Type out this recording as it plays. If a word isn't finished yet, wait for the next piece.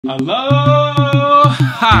Aloha!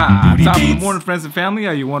 Top of the morning, friends and family.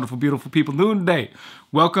 How you wonderful, beautiful people doing today?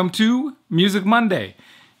 Welcome to Music Monday.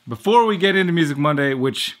 Before we get into Music Monday,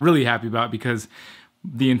 which I'm really happy about because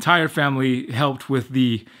the entire family helped with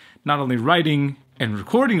the not only writing and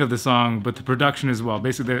recording of the song, but the production as well.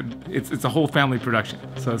 Basically, it's a whole family production,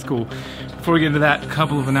 so it's cool. Before we get into that, a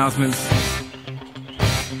couple of announcements.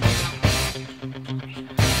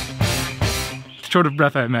 Short of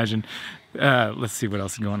breath, I imagine. Let's see what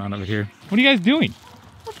else is going on over here. What are you guys doing?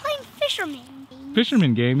 We're playing fisherman games.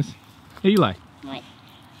 Fisherman games? Hey, Eli. What?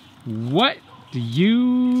 What do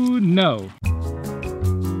you know?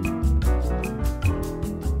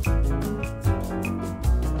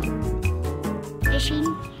 Fishing.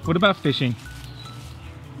 What about fishing?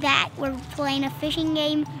 That we're playing a fishing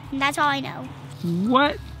game, and that's all I know.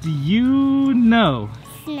 What do you know?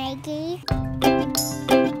 Snakies.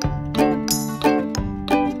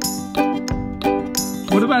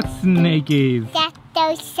 What about snakies? That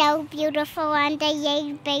they're so beautiful on the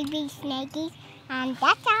yay baby snakies, and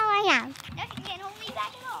that's all I know. Nothing can hold me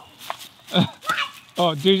back at all.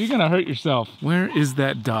 Oh, dude, you're gonna hurt yourself. Where is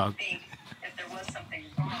that dog?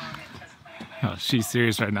 Oh, she's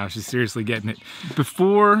serious right now. She's seriously getting it.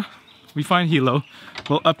 Before we find Hilo,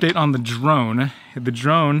 we'll update on the drone. The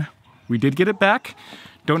drone, we did get it back.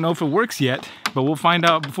 Don't know if it works yet, but we'll find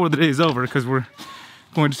out before the day is over because we're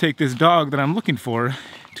going to take this dog that I'm looking for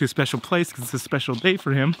to a special place because it's a special day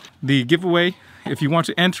for him. The giveaway, if you want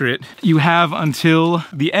to enter it, you have until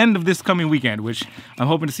the end of this coming weekend, which I'm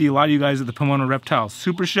hoping to see a lot of you guys at the Pomona Reptile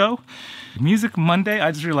Super Show. Music Monday,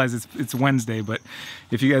 I just realized it's Wednesday, but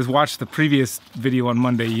if you guys watched the previous video on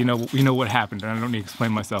Monday, you know what happened, and I don't need to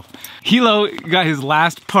explain myself. Hilo got his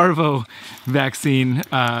last parvo vaccine,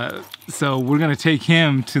 so we're gonna take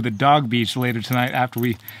him to the dog beach later tonight after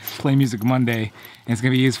we play Music Monday, and it's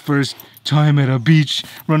gonna be his first time at a beach,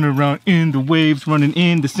 running around in the waves, running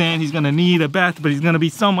in the sand. He's gonna need a bath, but he's gonna be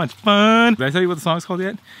so much fun. Did I tell you what the song's called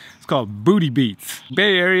yet? It's called Booty Beats.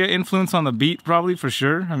 Bay Area influence on the beat, probably, for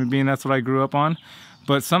sure. I mean, being that's what I grew up on.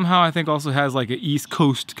 But somehow I think also has like an East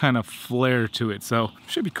Coast kind of flair to it. So,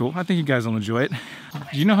 should be cool. I think you guys will enjoy it.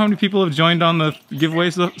 Do you know how many people have joined on the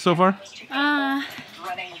giveaway so far? I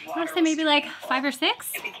want to say maybe like 5 or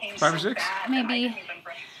 6. 5 or 6? Maybe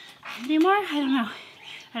more? I don't know.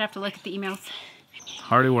 I'd have to look at the emails.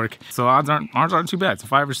 Hard at work. So odds aren't too bad. So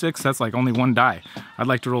 5 or 6, that's like only 1 die. I'd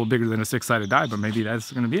like to roll bigger than a 6-sided die, but maybe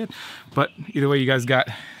that's gonna be it. But either way, you guys got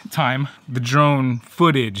time. The drone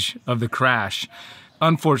footage of the crash,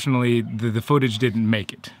 unfortunately, the footage didn't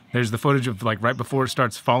make it. There's the footage of like right before it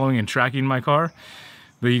starts following and tracking my car.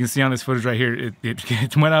 But you can see on this footage right here,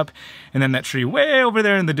 it went up, and then that tree way over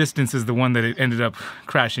there in the distance is the one that it ended up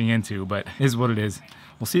crashing into, but it is what it is.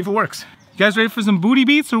 We'll see if it works. You guys ready for some booty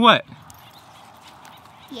beats or what?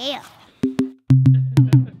 Yeah.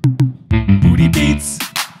 Booty beats,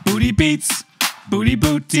 booty beats, booty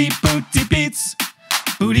booty booty beats,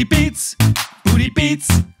 booty beats, booty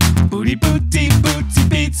beats, booty booty booty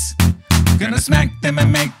beats. Gonna smack them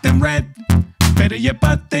and make them red. Better your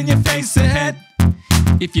butt than your face ahead.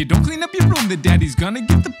 If you don't clean up your room, the daddy's gonna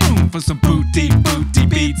get the boom for some booty booty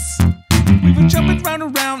beats. We were jumping round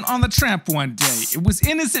around on the tramp one day. It was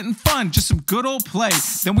innocent and fun, just some good old play.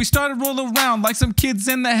 Then we started rolling around like some kids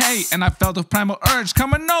in the hay, and I felt a primal urge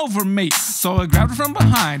coming over me. So I grabbed her from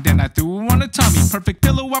behind and I threw her on her tummy. Perfect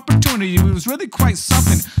pillow opportunity, it was really quite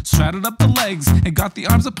something. Straddled up the legs and got the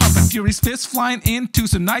arms a pumping. Fury's fists flying into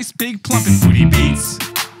some nice big plumping. Booty beats,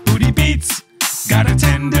 booty beats. Gotta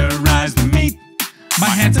tenderize the meat. My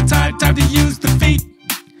hands are tied, time to use the feet.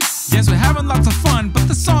 Yes, we're having lots of fun, but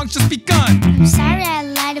the song's just begun. I'm sorry I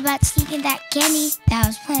lied about sneaking that candy. That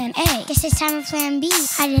was plan A. Guess it's time for plan B.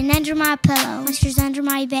 Hiding under my pillow, monsters under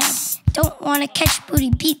my bed. Don't wanna catch booty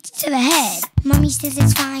beats to the head. Mommy says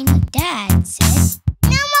it's fine, but Dad said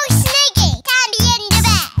no more snaking. Time to get into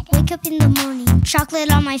bed. Wake up in the morning, chocolate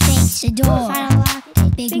on my face. The door, final lock,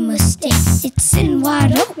 big mistake. It's sitting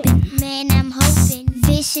wide open. Man, I'm hoping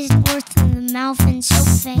this is worse than the mouth and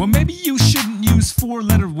soap. Well, maybe you shouldn't use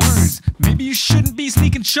 4-letter words. Maybe you shouldn't be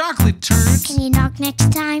sneaking chocolate turds. Can you knock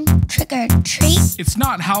next time? Trick or treat? It's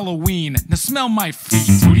not Halloween. Now smell my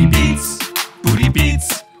feet. Booty beats, booty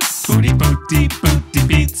beats, booty booty booty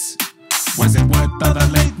beats. Was it worth all the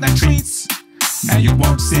late night treats? Now you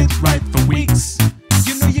won't sit right for weeks.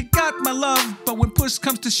 You know you got my love, but when push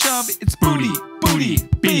comes to shove, it's booty, booty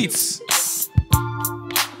beats.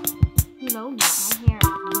 No, not my hair.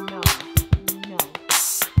 No.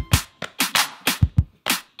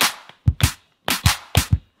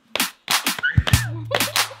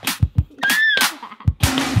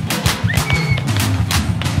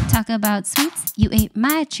 Talk about sweets, you ate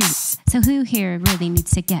my treats. So who here really needs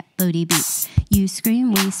to get booty beats? You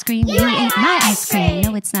scream, we scream, you ate my ice cream.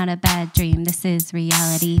 No, it's not a bad dream, this is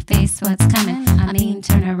reality. Face what's coming, I mean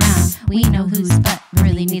turn around. We know whose butt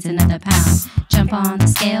really needs another pound. Jump on the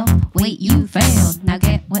scale, wait, you failed. Now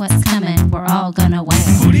get what's coming, we're all gonna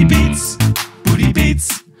wail. Booty beats, booty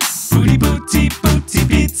beats, booty booty booty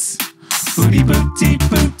beats, booty booty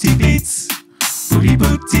booty beats, booty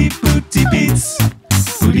booty booty beats,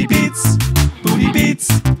 booty beats, booty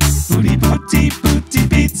beats, booty booty booty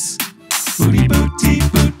beats, booty booty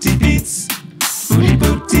booty beats, booty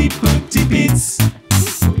booty booty beats.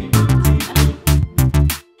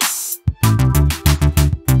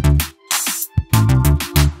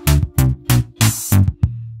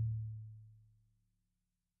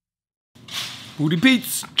 Booty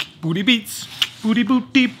beats, booty beats, booty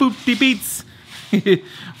booty booty beats.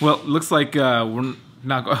 Well, looks like we're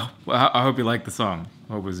not. I hope you like the song.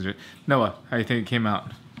 I hope it was Noah. How do you think it came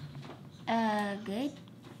out? Good.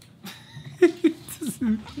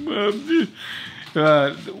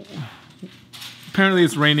 Apparently,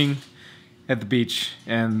 it's raining at the beach,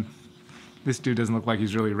 and this dude doesn't look like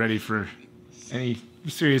he's really ready for any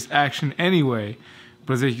serious action anyway.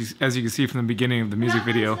 But as you can see from the beginning of the music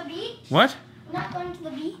video, what? We're not going to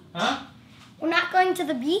the beach. Huh? We're not going to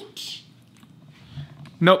the beach.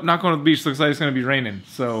 Nope, not going to the beach. Looks like it's going to be raining.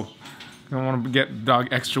 So, I don't want to get the dog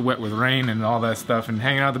extra wet with rain and all that stuff. And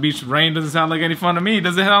hanging out at the beach with rain doesn't sound like any fun to me.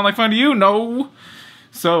 Does it sound like fun to you? No.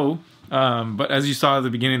 So, but as you saw at the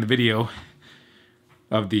beginning of the video,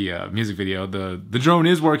 of the music video, the drone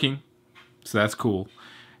is working. So that's cool.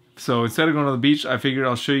 So instead of going to the beach, I figured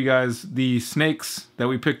I'll show you guys the snakes that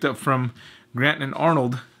we picked up from Grant and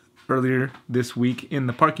Arnold earlier this week in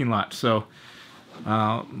the parking lot. So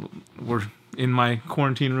we're in my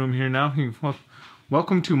quarantine room here now.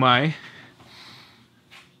 Welcome to the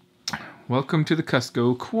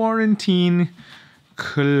Kusko quarantine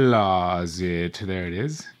closet. There it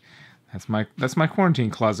is. That's my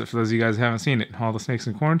quarantine closet. For those of you guys who haven't seen it, all the snakes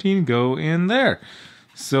in quarantine go in there.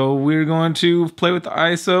 So we're going to play with the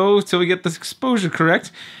ISO till we get this exposure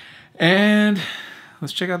correct, and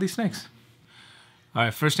let's check out these snakes. All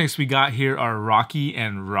right, first snakes we got here are Rocky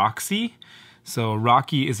and Roxy. So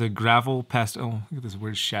Rocky is a gravel pastel. Oh, look at this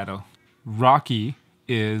weird shadow. Rocky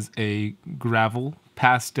is a gravel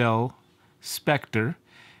pastel specter,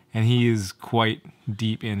 and he is quite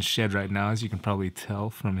deep in shed right now, as you can probably tell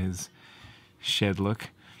from his shed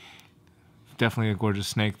look. Definitely a gorgeous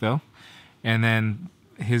snake, though. And then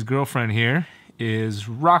his girlfriend here is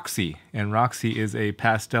Roxy, and Roxy is a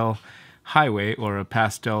pastel highway or a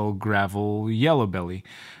pastel gravel yellow belly.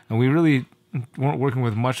 And we really weren't working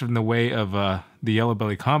with much in the way of the yellow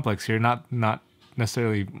belly complex here, not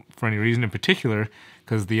necessarily for any reason in particular,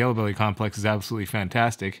 because the yellow belly complex is absolutely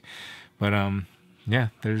fantastic. But yeah,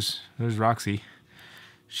 there's Roxy.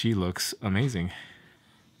 She looks amazing.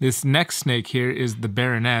 This next snake here is the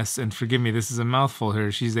Baroness, and forgive me, this is a mouthful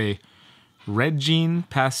here. She's a Red Jean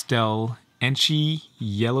Pastel Enchi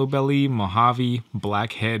Yellow Belly Mojave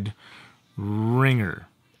Blackhead Ringer,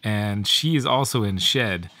 and she is also in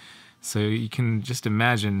shed, so you can just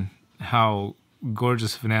imagine how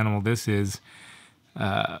gorgeous of an animal this is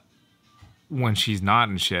when she's not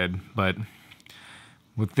in shed. But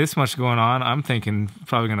with this much going on, I'm thinking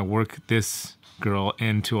probably going to work this girl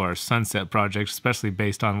into our sunset project, especially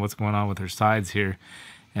based on what's going on with her sides here.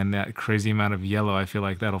 And that crazy amount of yellow, I feel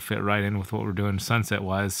like that'll fit right in with what we're doing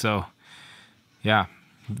sunset-wise. So, yeah,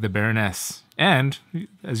 the Baroness. And,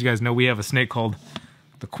 as you guys know, we have a snake called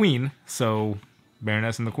the Queen. So,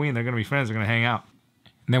 Baroness and the Queen, they're going to be friends. They're going to hang out.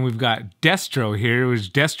 And then we've got Destro here,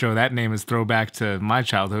 which Destro, that name is throwback to my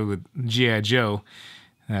childhood with G.I. Joe.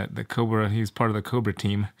 The Cobra, he's part of the Cobra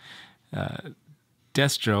team.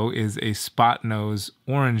 Destro is a spot nose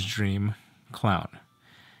orange dream clown.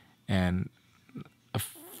 And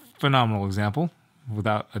phenomenal example,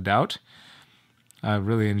 without a doubt. I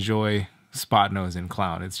really enjoy spot nose and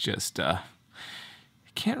clown. It's just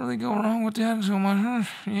can't really go wrong with that so much.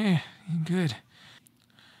 Yeah, good.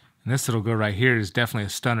 And this little girl right here is definitely a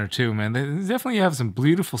stunner too, man. They definitely have some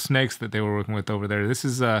beautiful snakes that they were working with over there. This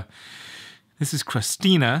is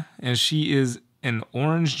Christina, and she is an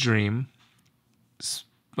orange dream.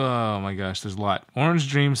 Oh my gosh, there's a lot. Orange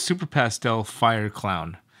dream super pastel fire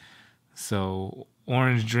clown. So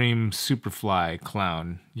orange dream superfly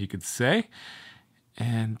clown, you could say.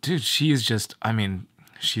 And dude, she is just, I mean,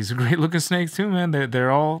 she's a great looking snake too, man.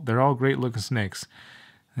 They're all great looking snakes.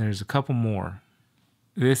 There's a couple more.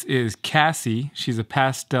 This is Cassie. She's a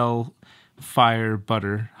pastel fire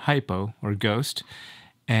butter hypo or ghost.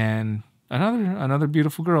 And another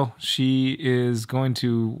beautiful girl. She is going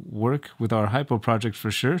to work with our hypo project for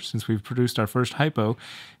sure, since we've produced our first hypo.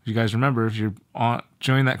 If you guys remember, if you're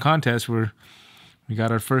joining that contest, we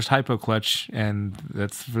got our first hypo clutch, and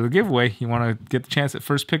that's for the giveaway. You want to get the chance at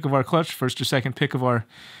first pick of our clutch, first or second pick of our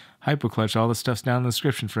hypo clutch. All the stuff's down in the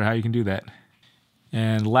description for how you can do that.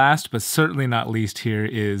 And last but certainly not least here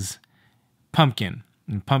is Pumpkin.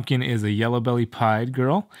 And Pumpkin is a yellow belly pied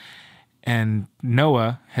girl. And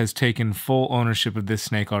Noah has taken full ownership of this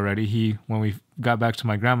snake already. When we got back to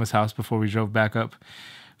my grandma's house before we drove back up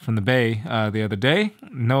from the bay the other day,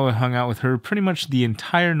 Noah hung out with her pretty much the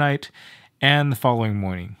entire night and the following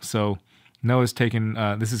morning. So Noah's taken,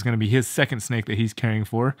 this is going to be his second snake that he's caring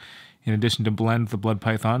for, in addition to Blend, the blood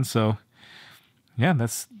python. So yeah,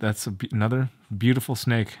 that's another beautiful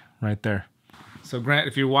snake right there. So Grant,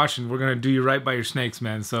 if you're watching, we're going to do you right by your snakes,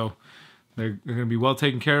 man. So they're going to be well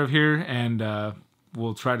taken care of here, and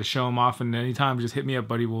we'll try to show them off. And anytime, just hit me up,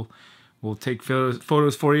 buddy. We'll take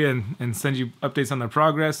photos for you and send you updates on their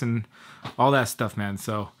progress and all that stuff, man.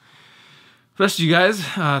 So the rest of you guys,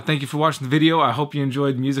 thank you for watching the video. I hope you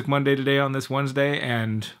enjoyed Music Monday today on this Wednesday.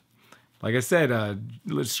 And like I said,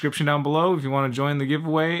 description down below if you want to join the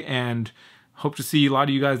giveaway. And hope to see a lot of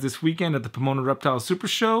you guys this weekend at the Pomona Reptile Super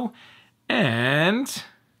Show. And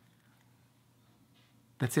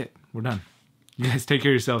that's it. We're done. You guys take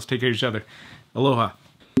care of yourselves. Take care of each other. Aloha.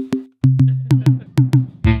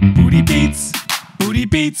 Booty beats, booty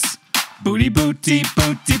beats, booty booty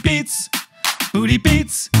booty beats, booty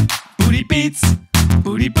beats, booty beats,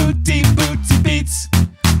 booty booty booty beats.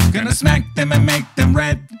 Gonna smack them and make them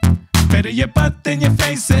red. Better your butt than your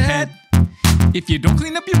face ahead. If you don't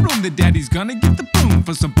clean up your room, the daddy's gonna get the broom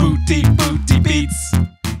for some booty booty beats.